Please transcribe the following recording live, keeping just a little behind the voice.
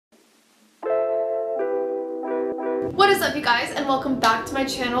What is up, you guys, and welcome back to my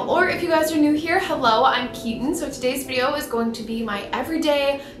channel, or if you guys are new here, hello, I'm Keaton. So today's video is going to be my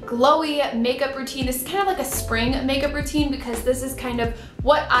everyday glowy makeup routine. This is kind of like a spring makeup routine because this is kind of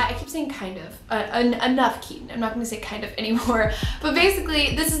what I keep saying kind of, enough Keaton, I'm not going to say kind of anymore, but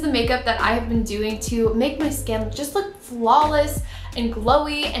basically this is the makeup that I have been doing to make my skin just look flawless and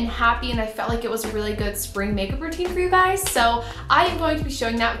glowy and happy, and I felt like it was a really good spring makeup routine for you guys. So I am going to be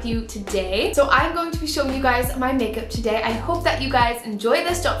showing that with you today. So I'm going to be showing you guys my makeup today. I hope that you guys enjoy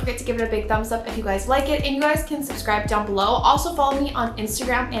this. Don't forget to give it a big thumbs up if you guys like it, and you guys can subscribe down below. Also follow me on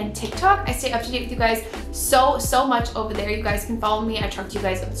Instagram and TikTok. I stay up to date with you guys so much over there. You guys can follow me. I talk to you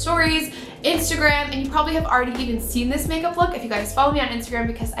guys on stories, Instagram, and you probably have already even seen this makeup look if you guys follow me on Instagram,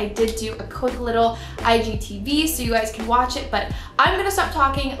 because I did do a quick little IGTV so you guys can watch it. But I'm gonna stop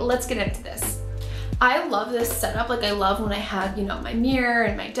talking, let's get into this. I love this setup. Like, I love when I have, you know, my mirror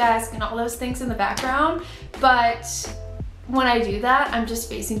and my desk and all those things in the background, but when I do that, I'm just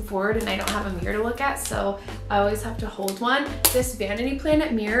facing forward and I don't have a mirror to look at, so I always have to hold one. This Vanity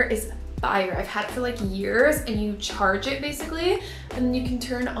Planet mirror is fire. I've had it for like years, and you charge it basically, and then you can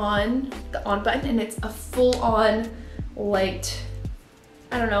turn on the on button and it's a full-on light.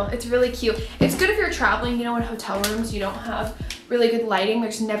 I don't know, it's really cute. It's good if you're traveling, you know, in hotel rooms, you don't have really good lighting.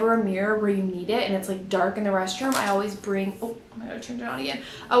 There's never a mirror where you need it and it's like dark in the restroom. I always bring, oh my god, I turned it on again.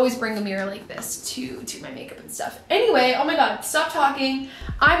 I always bring a mirror like this to my makeup and stuff. Anyway, oh my god, stop talking.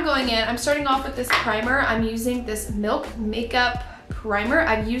 I'm going in. I'm starting off with this primer. I'm using this Milk Makeup Primer.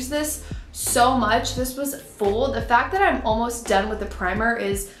 I've used this so much. This was full. The fact that I'm almost done with the primer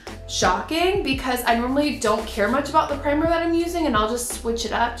is shocking because I normally don't care much about the primer that I'm using, and I'll just switch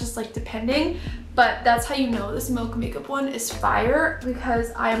it up just like depending. But that's how you know this Milk Makeup one is fire,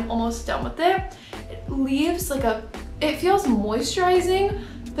 because I am almost done with it. It leaves like it feels moisturizing,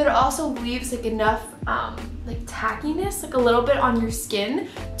 but it also leaves like enough like tackiness, like a little bit on your skin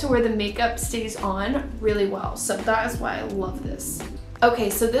to where the makeup stays on really well. So that is why I love this. Okay,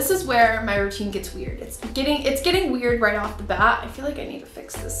 so this is where my routine gets weird. It's getting weird right off the bat. I feel like I need to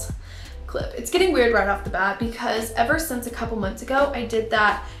fix this clip. It's getting weird right off the bat because ever since a couple months ago, I did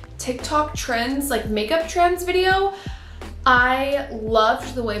that TikTok trends, like makeup trends video. I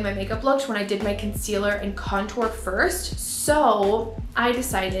loved the way my makeup looked when I did my concealer and contour first. So I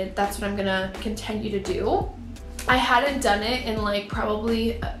decided that's what I'm gonna continue to do. I hadn't done it in like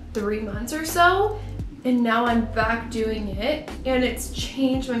probably 3 months or so, and now I'm back doing it, and it's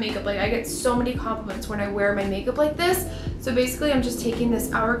changed my makeup. Like, I get so many compliments when I wear my makeup like this. So basically I'm just taking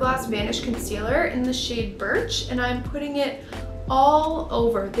this Hourglass Vanish concealer in the shade Birch, and I'm putting it all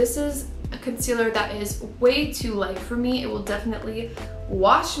over. This is a concealer that is way too light for me. It will definitely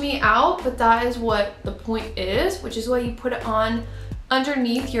wash me out, but that is what the point is, which is why you put it on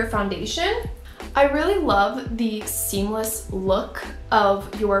underneath your foundation. I really love the seamless look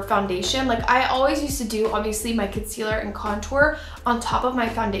of your foundation. Like, I always used to do, obviously, my concealer and contour on top of my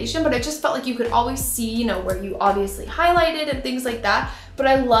foundation, but I just felt like you could always see, you know, where you obviously highlighted and things like that. But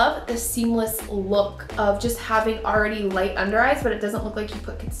I love the seamless look of just having already light under eyes, but it doesn't look like you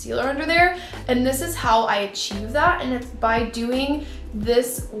put concealer under there. And this is how I achieve that, and it's by doing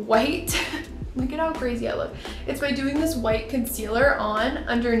this white, look at how crazy I look. It's by doing this white concealer on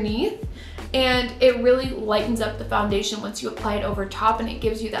underneath, and it really lightens up the foundation once you apply it over top, and it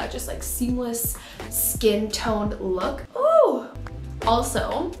gives you that just like seamless skin toned look. Ooh!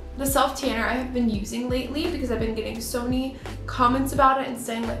 Also, the self tanner I have been using lately, because I've been getting so many comments about it and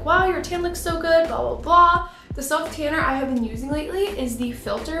saying like, wow, your tan looks so good, blah blah blah. The self tanner I have been using lately is the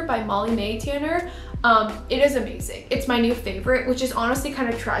Filter by Molly May Tanner. It is amazing. It's my new favorite, which is honestly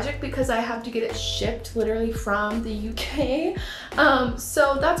kind of tragic because I have to get it shipped literally from the UK.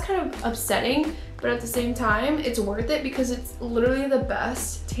 So that's kind of upsetting, but at the same time, it's worth it because it's literally the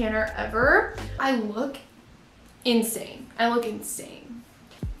best tanner ever. I look insane. I look insane.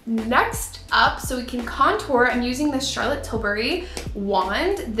 Next up, so we can contour, I'm using the Charlotte Tilbury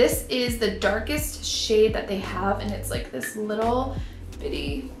wand. This is the darkest shade that they have, and it's like this little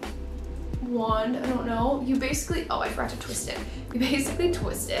bitty wand. I don't know. You basically, oh, I forgot to twist it. You basically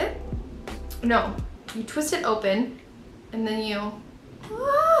twist it. No, you twist it open, and then you,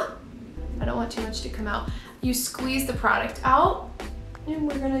 I don't want too much to come out. You squeeze the product out, and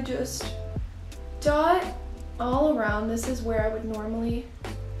we're gonna just dot all around. This is where I would normally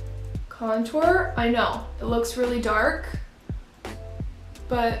contour. I know, it looks really dark,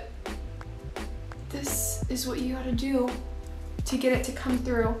 but this is what you gotta do to get it to come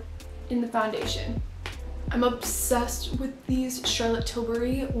through in the foundation. I'm obsessed with these Charlotte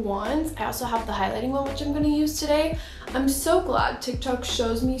Tilbury wands. I also have the highlighting one, which I'm gonna use today. I'm so glad TikTok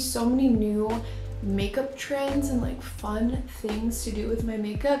shows me so many new makeup trends and like fun things to do with my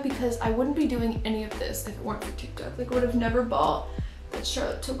makeup, because I wouldn't be doing any of this if it weren't for TikTok. Like I would have never bought that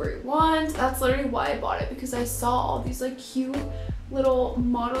Charlotte Tilbury wand. That's literally why I bought it, because I saw all these like cute little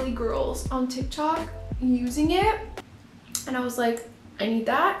modelly girls on TikTok using it and I was like, I need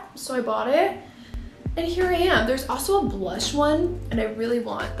that, so I bought it. And here I am. There's also a blush one, and I really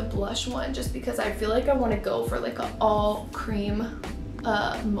want the blush one just because I feel like I want to go for like an all cream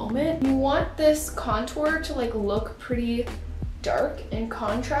moment. You want this contour to like look pretty dark and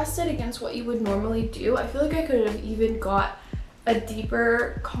contrasted against what you would normally do. I feel like I could have even got a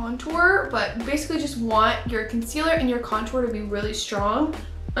deeper contour, but basically just want your concealer and your contour to be really strong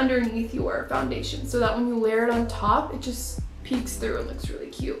underneath your foundation so that when you layer it on top, it just peeks through and looks really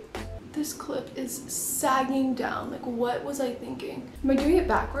cute. This clip is sagging down. Like, what was I thinking? Am I doing it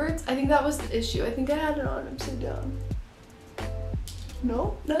backwards? I think that was the issue. I think I had it on upside down.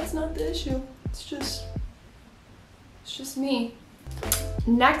 No, that's not the issue. It's just me.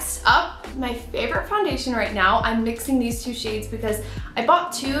 Next up, my favorite foundation right now. I'm mixing these two shades because I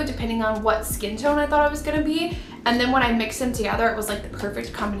bought two depending on what skin tone I thought I was gonna be. And then when I mixed them together, it was like the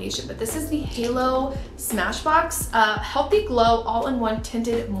perfect combination. But this is the Halo Smashbox Healthy Glow All-in-One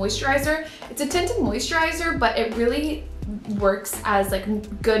Tinted Moisturizer. It's a tinted moisturizer, but it really works as like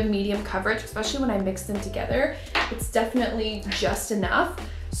good medium coverage, especially when I mix them together. It's definitely just enough.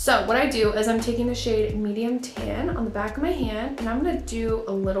 So what I do is I'm taking the shade Medium Tan on the back of my hand, and I'm gonna do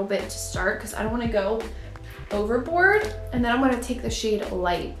a little bit to start because I don't wanna go overboard. And then I'm gonna take the shade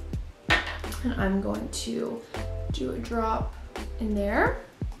Light, and I'm going to do a drop in there.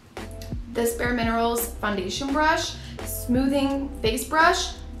 This Bare Minerals foundation brush, smoothing face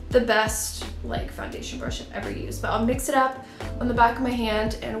brush, the best like foundation brush I've ever used. But I'll mix it up on the back of my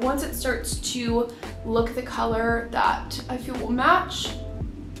hand, and once it starts to look the color that I feel will match,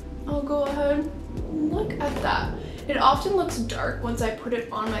 I'll go ahead and look at that. It often looks dark once I put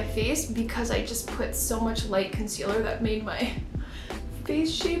it on my face because I just put so much light concealer that made my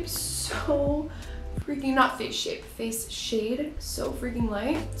face shape so freaking, not face shape, face shade so freaking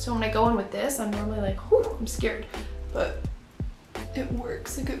light. So when I go in with this, I'm normally like, whew, I'm scared, but it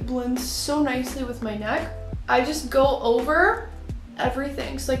works. Like it blends so nicely with my neck. I just go over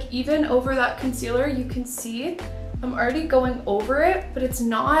everything. So like even over that concealer, you can see I'm already going over it, but it's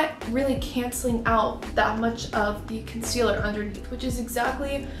not really canceling out that much of the concealer underneath, which is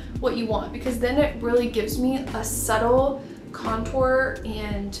exactly what you want, because then it really gives me a subtle contour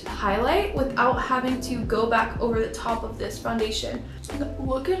and highlight without having to go back over the top of this foundation.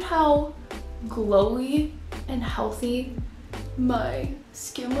 Look at how glowy and healthy my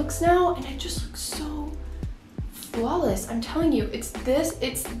skin looks now, and it just looks so flawless. I'm telling you, it's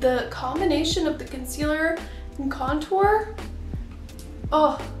the combination of the concealer and contour.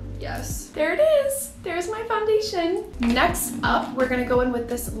 Oh yes, there it is. There's my foundation. Next up, we're gonna go in with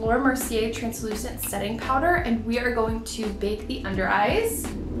this Laura Mercier translucent setting powder, and we are going to bake the under eyes.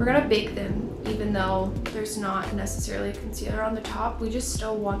 We're gonna bake them even though there's not necessarily a concealer on the top. We just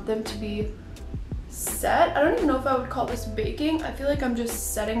still want them to be set. I don't even know if I would call this baking. I feel like I'm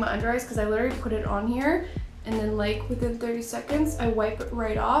just setting my under eyes because I literally put it on here and then like within 30 seconds I wipe it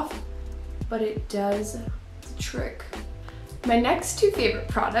right off, but it does the trick. My next two favorite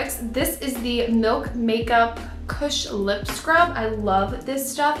products, this is the Milk Makeup Kush Lip Scrub. I love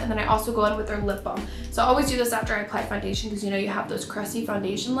this stuff, and then I also go in with their lip balm. So I always do this after I apply foundation because you know you have those crusty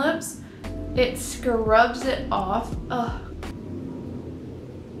foundation lips. It scrubs it off. Ugh.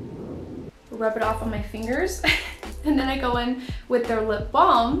 Rub it off on my fingers and then I go in with their lip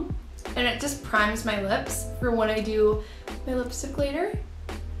balm, and it just primes my lips for when I do my lipstick later.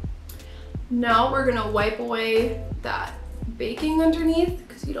 Now we're gonna wipe away that baking underneath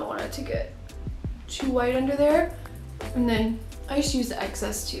because you don't want it to get too white under there, and then I just use the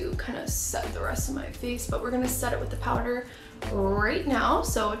excess to kind of set the rest of my face, but we're gonna set it with the powder right now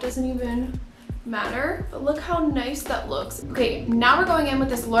so it doesn't even matter. But look how nice that looks. Okay, now we're going in with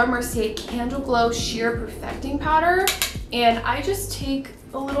this Laura Mercier Candle Glow Sheer Perfecting Powder, and I just take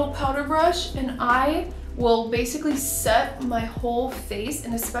a little powder brush and I will basically set my whole face,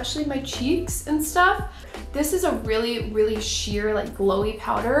 and especially my cheeks and stuff. This is a really sheer, like glowy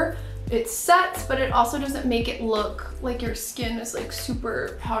powder. It sets, but it also doesn't make it look like your skin is like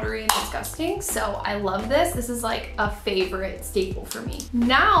super powdery and disgusting. So I love this. This is like a favorite staple for me.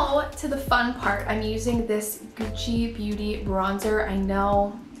 Now to the fun part. I'm using this Gucci Beauty bronzer. I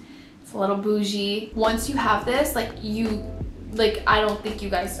know it's a little bougie. Once you have this, I don't think you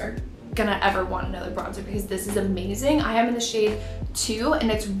guys are gonna ever want another bronzer because this is amazing. I am in the shade 2 and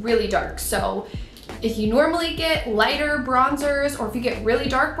it's really dark. So If you normally get lighter bronzers or if you get really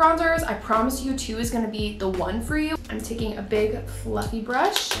dark bronzers, I promise you 2 is gonna be the one for you. I'm taking a big fluffy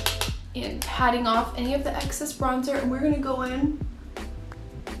brush and patting off any of the excess bronzer, and we're gonna go in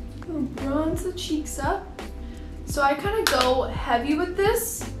and bronze the cheeks up. So I kind of go heavy with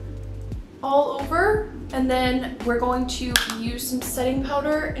this all over, and then we're going to use some setting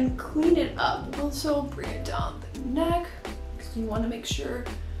powder and clean it up. Also bring it down the neck, because you want to make sure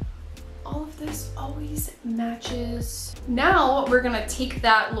all of this always matches. Now we're gonna take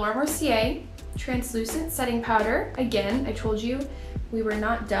that Laura Mercier translucent setting powder. Again, I told you we were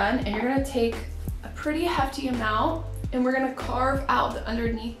not done, and you're gonna take a pretty hefty amount and we're gonna carve out the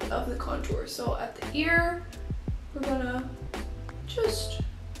underneath of the contour. So at the ear, we're gonna just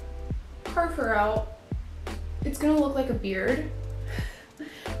carve her out. It's gonna look like a beard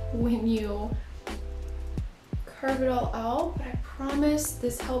when you carve it all out, but I promise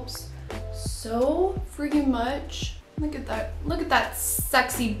this helps so freaking much. Look at that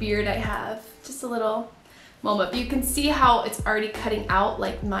sexy beard I have. Just a little moment. But you can see how it's already cutting out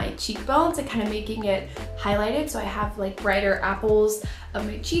like my cheekbones and kind of making it highlighted, so I have like brighter apples of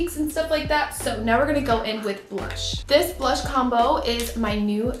my cheeks and stuff like that. So now we're gonna go in with blush. This blush combo is my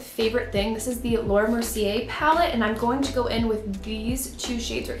new favorite thing. This is the Laura Mercier palette, and I'm going to go in with these 2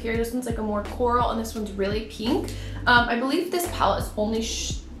 shades right here. This one's like a more coral and this one's really pink. I believe this palette is only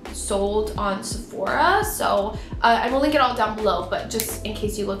sold on Sephora, so I will link it all down below, but just in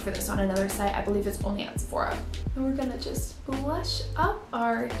case you look for this on another site, I believe it's only at Sephora. And we're gonna just blush up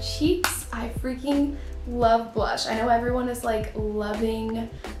our cheeks. I freaking love blush. I know everyone is like loving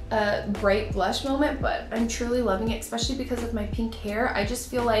a bright blush moment, but I'm truly loving it, especially because of my pink hair. I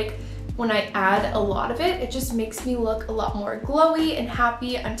just feel like when I add a lot of it, it just makes me look a lot more glowy and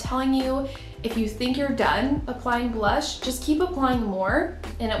happy. I'm telling you, if you think you're done applying blush, just keep applying more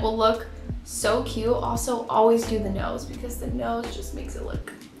and it will look so cute. Also, always do the nose because the nose just makes it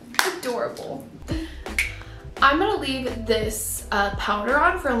look adorable. I'm gonna leave this powder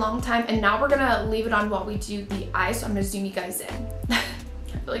on for a long time, and now we're gonna leave it on while we do the eyes, so I'm gonna zoom you guys in. I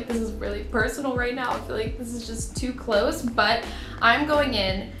feel like this is really personal right now. I feel like this is just too close, but I'm going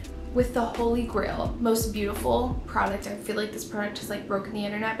in with the holy grail, most beautiful product. I feel like this product has like broken the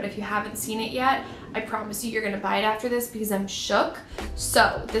internet, but if you haven't seen it yet, I promise you, you're gonna buy it after this because I'm shook.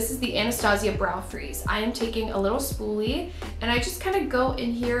 So this is the Anastasia Brow Freeze. I am taking a little spoolie and I just kind of go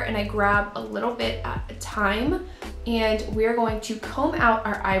in here and I grab a little bit at a time, and we're going to comb out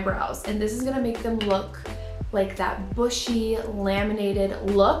our eyebrows, and this is gonna make them look like that bushy,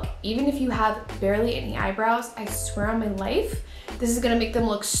 laminated look. Even if you have barely any eyebrows, I swear on my life, this is gonna make them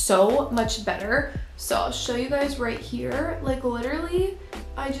look so much better. So I'll show you guys right here. Like literally,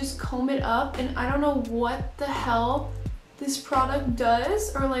 I just comb it up, and I don't know what the hell this product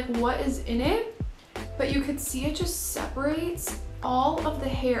does or like what is in it, but you could see it just separates all of the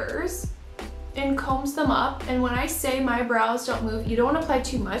hairs and combs them up. And when I say my brows don't move, you don't want to apply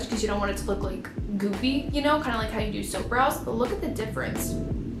too much because you don't want it to look like goopy, you know, kind of like how you do soap brows. But look at the difference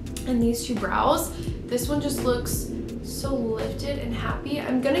in these 2 brows. This one just looks so lifted and happy.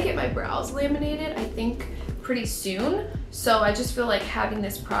 I'm gonna get my brows laminated, I think, pretty soon. So I just feel like having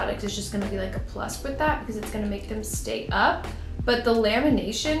this product is just gonna be like a plus with that because it's gonna make them stay up. But the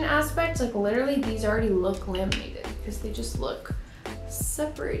lamination aspect, like literally these already look laminated because they just look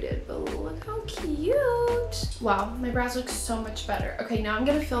separated, but look how cute. Wow, my brows look so much better. Okay, now I'm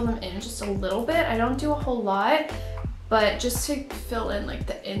gonna fill them in just a little bit. I don't do a whole lot, but just to fill in like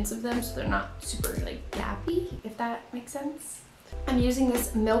the ends of them so they're not super like gappy, if that makes sense. I'm using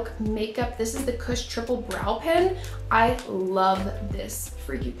this Milk Makeup. This is the Kush Triple Brow Pen. I love this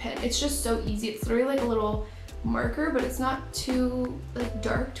freaky pen. It's just so easy. It's literally like a little marker, but it's not too like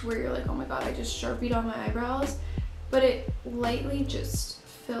dark to where you're like, oh my god, I just Sharpied on my eyebrows. But it lightly just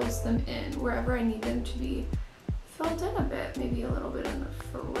fills them in wherever I need them to be filled in a bit. Maybe a little bit in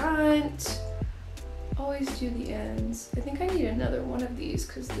the front. Always do the ends. I think I need another one of these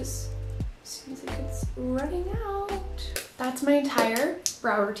because this seems like it's running out. That's my entire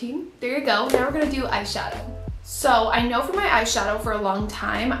brow routine. There you go. Now we're gonna do eyeshadow. So I know for my eyeshadow for a long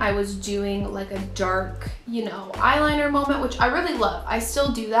time, I was doing like a dark, you know, eyeliner moment, which I really love. I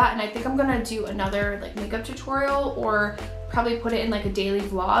still do that, and I think I'm gonna do another like makeup tutorial or probably put it in like a daily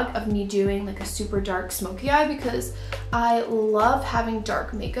vlog of me doing like a super dark smoky eye because I love having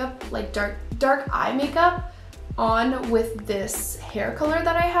dark makeup, like dark eye makeup on with this hair color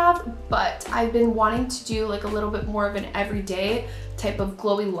that I have, but I've been wanting to do like a little bit more of an everyday type of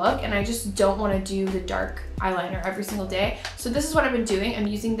glowy look, and I just don't want to do the dark eyeliner every single day. So this is what I've been doing. I'm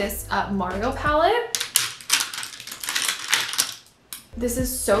using this Mario palette. This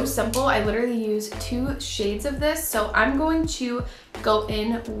is so simple. I literally use 2 shades of this. So I'm going to go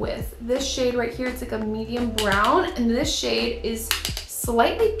in with this shade right here. It's like a medium brown, and this shade is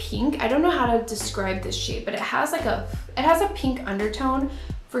slightly pink. I don't know how to describe this shade, but it has a pink undertone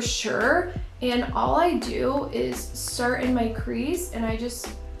for sure. And all I do is start in my crease and I just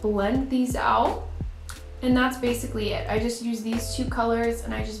blend these out. And that's basically it. I just use these 2 colors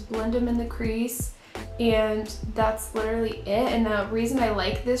and I just blend them in the crease, and that's literally it. And the reason I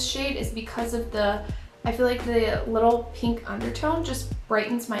like this shade is because of I feel like the little pink undertone just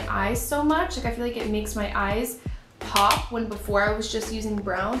brightens my eyes so much. Like I feel like it makes my eyes pop, when before I was just using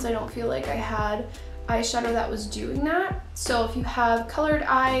browns. I don't feel like I had eyeshadow that was doing that. So if you have colored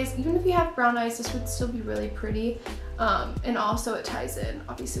eyes, even if you have brown eyes, this would still be really pretty. And also it ties in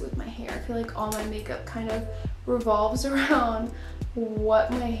obviously with my hair. I feel like all my makeup kind of revolves around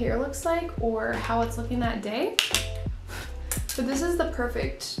what my hair looks like or how it's looking that day. So this is the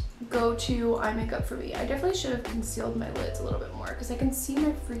perfect go-to eye makeup for me. I definitely should have concealed my lids a little bit more because I can see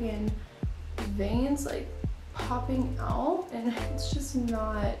my freaking veins like popping out, and it's just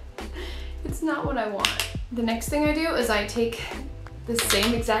not, it's not what I want. The next thing I do is I take the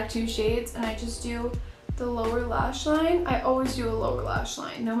same exact 2 shades and I just do the lower lash line. I always do a lower lash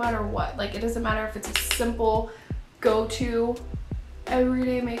line no matter what. Like it doesn't matter if it's a simple go-to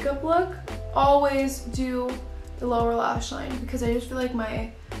everyday makeup look, always do the lower lash line because I just feel like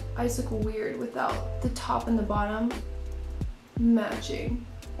my eyes look weird without the top and the bottom matching.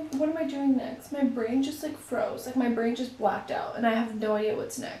 What am I doing next? My brain just like froze, like my brain just blacked out and I have no idea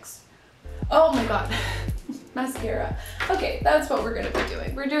what's next. Oh my god. Mascara. Okay, that's what we're gonna be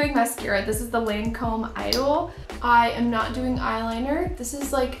doing. We're doing mascara. This is the Lancome Idol. I am not doing eyeliner. This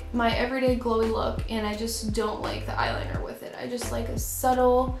is like my everyday glowy look and I just don't like the eyeliner with it. I just like a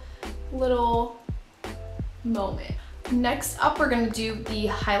subtle little moment. Next up, we're gonna do the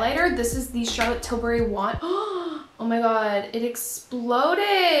highlighter. This is the Charlotte Tilbury Wand. Oh my god, it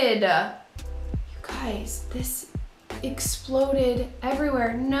exploded. You guys, this exploded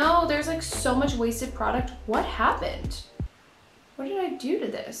everywhere. No, there's like so much wasted product. What happened? What did I do to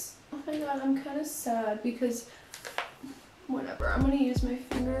this? Oh my god, I'm kind of sad because whatever. I'm gonna use my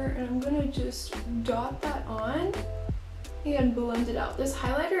finger and I'm gonna just dot that on and blend it out. This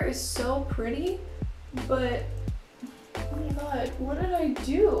highlighter is so pretty, but oh my god, what did I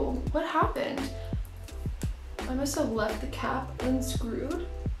do? What happened? I must have left the cap unscrewed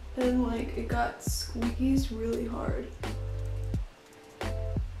and like it got squeezed really hard.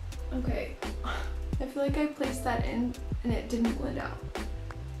 Okay, I feel like I placed that in and it didn't blend out.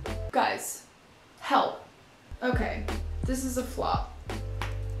 Guys, help. Okay, this is a flop.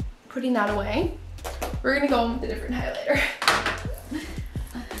 Putting that away, we're gonna go in with a different highlighter.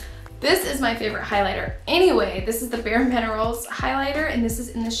 This is my favorite highlighter. Anyway, this is the Bare Minerals highlighter and this is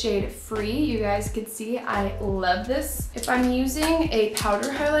in the shade Free. You guys can see I love this. If I'm using a powder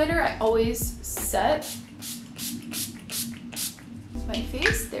highlighter, I always set my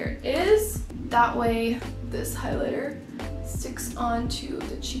face. There it is. That way this highlighter sticks onto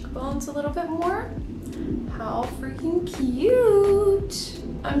the cheekbones a little bit more. How freaking cute.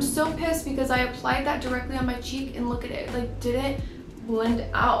 I'm so pissed because I applied that directly on my cheek and look at it, like didn't blend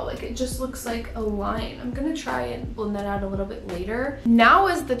out. Like it just looks like a line. I'm gonna try and blend that out a little bit later. Now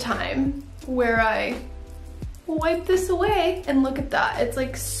is the time where I wipe this away and look at that. It's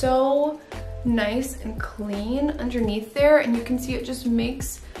like so nice and clean underneath there and you can see it just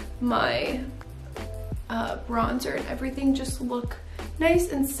makes my bronzer and everything just look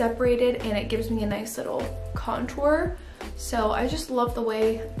nice and separated and it gives me a nice little contour. So I just love the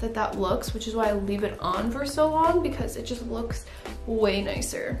way that that looks, which is why I leave it on for so long because it just looks way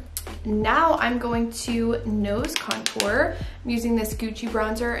nicer. Now I'm going to nose contour. I'm using this Gucci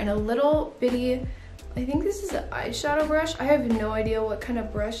bronzer and a little bitty, I think this is an eyeshadow brush. I have no idea what kind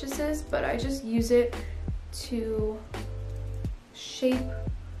of brush this is, but I just use it to shape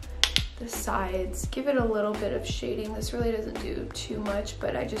the sides, give it a little bit of shading. This really doesn't do too much,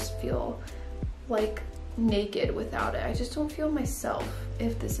 but I just feel like naked without it. I just don't feel myself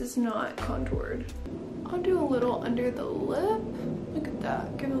if this is not contoured. I'll do a little under the lip. Look at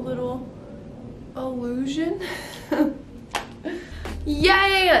that, give a little illusion.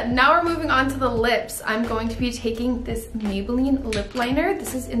 Yay! Now we're moving on to the lips. I'm going to be taking this Maybelline lip liner.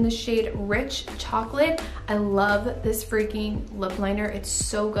 This is in the shade Rich Chocolate. I love this freaking lip liner. It's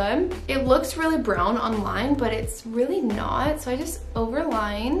so good. It looks really brown online, but it's really not. So I just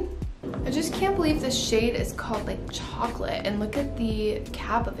overline. I just can't believe this shade is called like chocolate, and look at the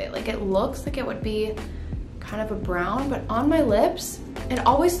cap of it. Like it looks like it would be kind of a brown, but on my lips, it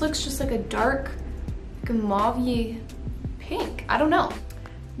always looks just like a dark, like a mauve-y pink. I don't know.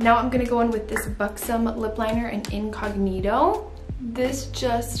 Now I'm gonna go in with this Buxom lip liner in Incognito. This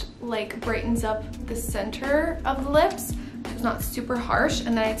just like brightens up the center of the lips, so it's not super harsh.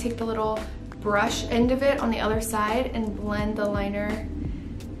 And then I take the little brush end of it on the other side and blend the liner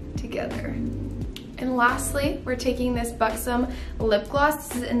together. And lastly, we're taking this Buxom lip gloss.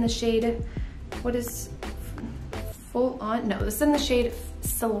 This is in the shade, what is Full On? No, this is in the shade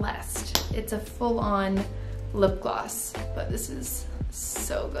Celeste. It's a full-on lip gloss, but this is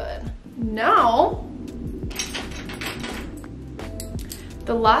so good. Now,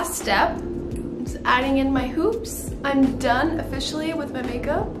 the last step is adding in my hoops. I'm done officially with my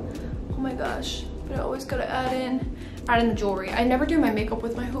makeup. Oh my gosh, but I always gotta add in the jewelry. I never do my makeup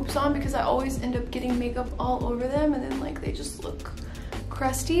with my hoops on because I always end up getting makeup all over them and then like they just look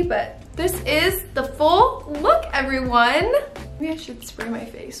crusty, but this is the full look, everyone. Maybe I should spray my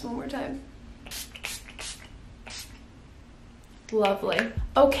face one more time. Lovely.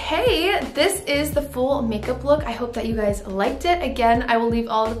 Okay, this is the full makeup look. I hope that you guys liked it. Again, I will leave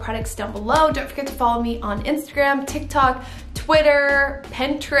all of the products down below. Don't forget to follow me on Instagram, TikTok, Twitter,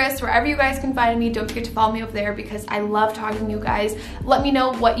 Pinterest, wherever you guys can find me. Don't forget to follow me over there because I love talking to you guys. Let me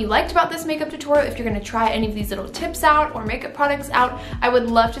know what you liked about this makeup tutorial. If you're gonna try any of these little tips out or makeup products out, I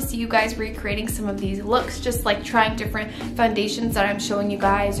would love to see you guys recreating some of these looks, just like trying different foundations that I'm showing you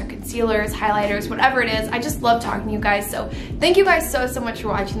guys, or concealers, highlighters, whatever it is. I just love talking to you guys. So thank you guys so much for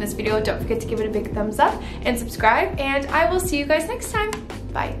watching this video. Don't forget to give it a big thumbs up and subscribe, and I will see you guys next time.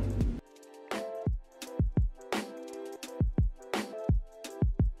 Bye.